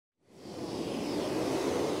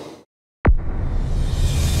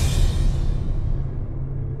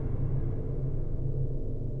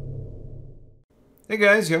Hey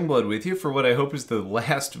guys, Youngblood with you for what I hope is the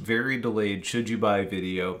last very delayed should you buy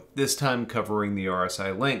video, this time covering the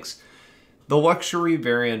RSI Lynx, the luxury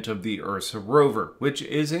variant of the Ursa rover, which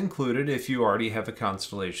is included if you already have a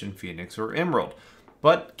Constellation, Phoenix, or Emerald,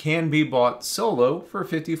 but can be bought solo for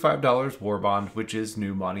 $55 War Bond, which is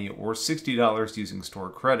new money, or $60 using store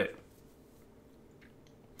credit.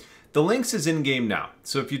 The Lynx is in-game now,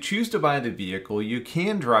 so if you choose to buy the vehicle, you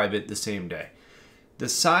can drive it the same day. The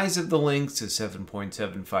size of the Lynx is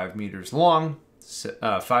 7.75 meters long,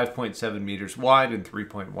 5.7 meters wide, and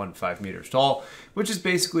 3.15 meters tall, which is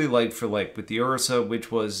basically like for like with the Ursa,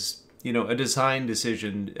 which was, a design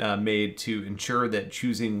decision made to ensure that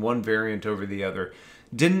choosing one variant over the other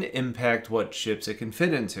didn't impact what ships it can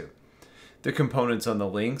fit into. The components on the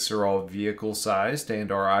Lynx are all vehicle-sized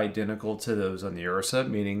and are identical to those on the Ursa,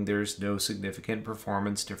 meaning there's no significant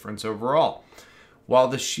performance difference overall. While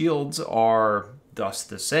the shields are thus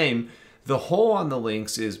the same, the hull on the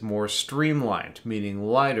Lynx is more streamlined, meaning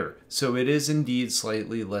lighter, so it is indeed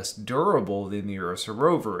slightly less durable than the Ursa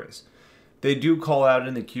rover is. They do call out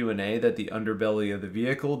in the Q&A that the underbelly of the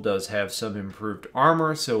vehicle does have some improved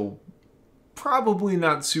armor, so probably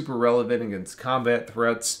not super relevant against combat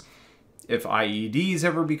threats. If IEDs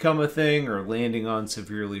ever become a thing or landing on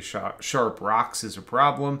severely sharp rocks is a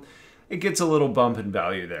problem, it gets a little bump in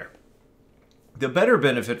value there. The better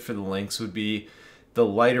benefit for the Lynx would be the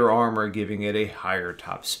lighter armor giving it a higher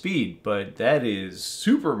top speed, but that is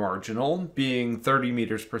super marginal, being 30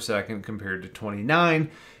 meters per second compared to 29,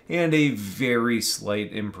 and a very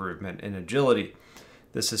slight improvement in agility.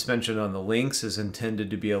 The suspension on the Lynx is intended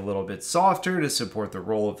to be a little bit softer to support the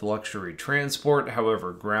role of luxury transport.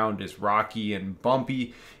 However, ground is rocky and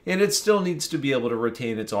bumpy, and it still needs to be able to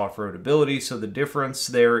retain its off-road ability, so the difference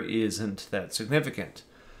there isn't that significant.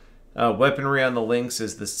 Weaponry on the Lynx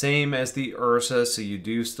is the same as the Ursa, so you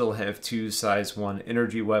do still have two size 1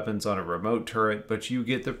 energy weapons on a remote turret, but you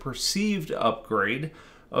get the perceived upgrade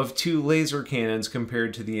of 2 laser cannons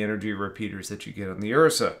compared to the energy repeaters that you get on the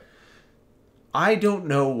Ursa. I don't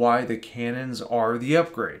know why the cannons are the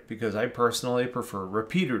upgrade, because I personally prefer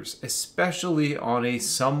repeaters, especially on a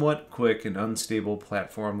somewhat quick and unstable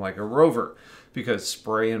platform like a rover, because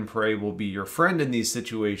spray and pray will be your friend in these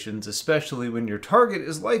situations, especially when your target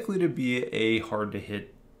is likely to be a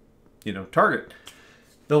hard-to-hit, target.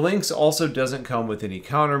 The Lynx also doesn't come with any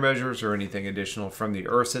countermeasures or anything additional from the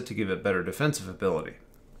Ursa to give it better defensive ability.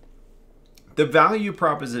 The value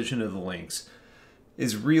proposition of the Lynx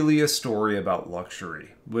is really a story about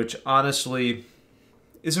luxury, which honestly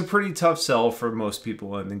is a pretty tough sell for most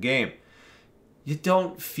people in the game. You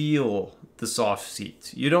don't feel the soft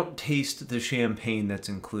seats. You don't taste the champagne that's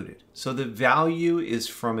included. So the value is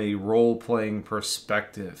from a role-playing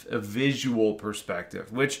perspective, a visual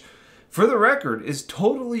perspective, which, for the record, is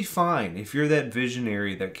totally fine if you're that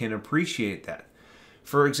visionary that can appreciate that.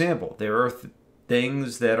 For example, there are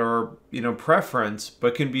things that are, preference,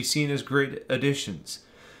 but can be seen as great additions.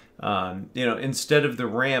 Instead of the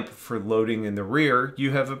ramp for loading in the rear,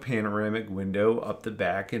 you have a panoramic window up the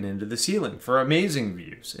back and into the ceiling for amazing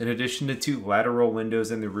views, in addition to 2 lateral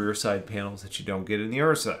windows in the rear side panels that you don't get in the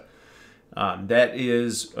Ursa. That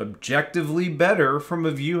is objectively better from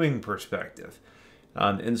a viewing perspective.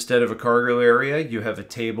 Instead of a cargo area, you have a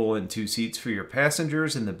table and 2 seats for your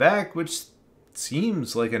passengers in the back, which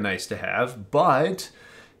seems like a nice to have, but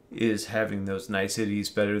is having those niceties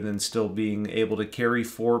better than still being able to carry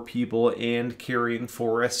 4 people and carrying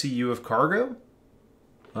 4 SCU of cargo?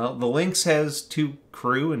 Well, the Lynx has 2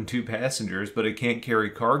 crew and 2 passengers, but it can't carry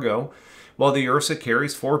cargo, while the Ursa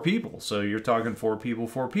carries 4 people. So you're talking 4 people,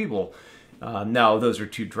 4 people. Now, those are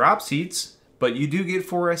 2 drop seats, but you do get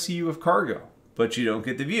 4 SCU of cargo, but you don't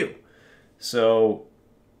get the view. So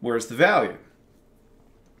where's the value?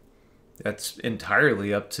 That's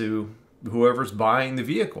entirely up to whoever's buying the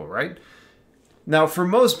vehicle, right? Now, for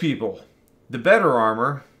most people, the better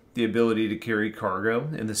armor, the ability to carry cargo,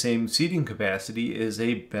 and the same seating capacity is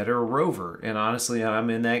a better rover. And honestly,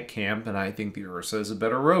 I'm in that camp, and I think the Ursa is a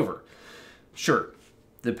better rover. Sure,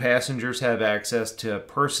 the passengers have access to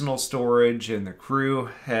personal storage, and the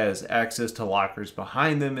crew has access to lockers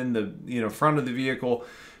behind them in the front of the vehicle.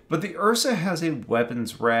 But the Ursa has a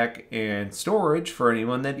weapons rack and storage for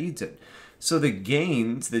anyone that needs it. So the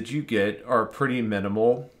gains that you get are pretty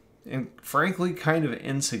minimal and frankly kind of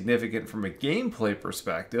insignificant from a gameplay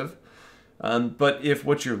perspective. But if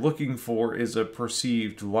what you're looking for is a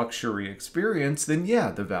perceived luxury experience, then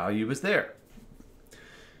yeah, the value is there.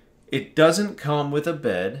 It doesn't come with a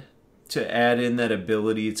bed to add in that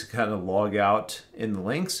ability to kind of log out in the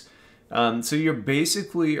Lynx. So you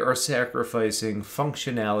basically are sacrificing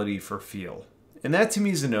functionality for feel. And that to me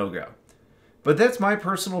is a no-go. But that's my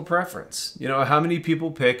personal preference. You know, how many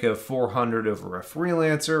people pick a 400 over a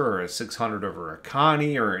Freelancer, or a 600 over a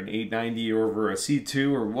Connie, or an 890 over a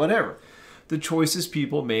C2, or whatever? The choices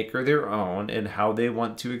people make are their own, and how they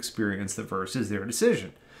want to experience the verse is their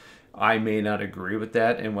decision. I may not agree with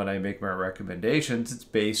that, and when I make my recommendations, it's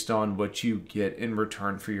based on what you get in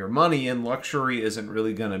return for your money, and luxury isn't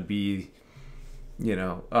really going to be, you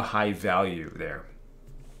know, a high value there.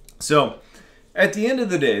 So, at the end of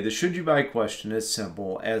the day, the should you buy question is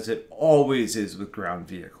simple, as it always is with ground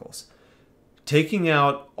vehicles. Taking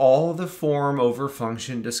out all the form over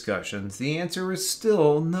function discussions, the answer is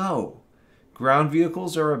still no. Ground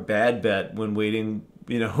vehicles are a bad bet when waiting,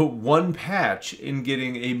 you know, one patch and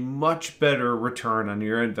getting a much better return on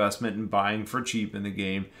your investment, and buying for cheap in the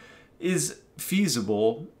game is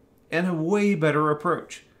feasible and a way better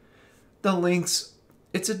approach. The Lynx,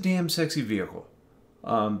 it's a damn sexy vehicle.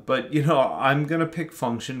 But, you know, I'm going to pick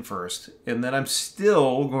function first, and then I'm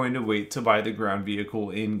still going to wait to buy the ground vehicle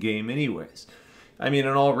in-game anyways. I mean,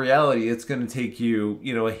 in all reality, it's going to take you,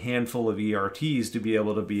 you know, a handful of ERTs to be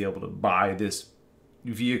able to buy this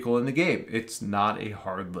vehicle in the game. It's not a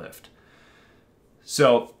hard lift.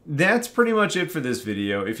 So that's pretty much it for this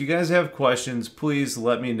video. If you guys have questions, please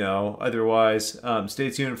let me know. Otherwise,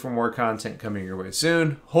 stay tuned for more content coming your way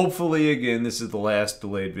soon. Hopefully, again, this is the last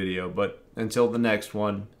delayed video, but until the next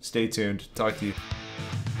one, stay tuned. Talk to you.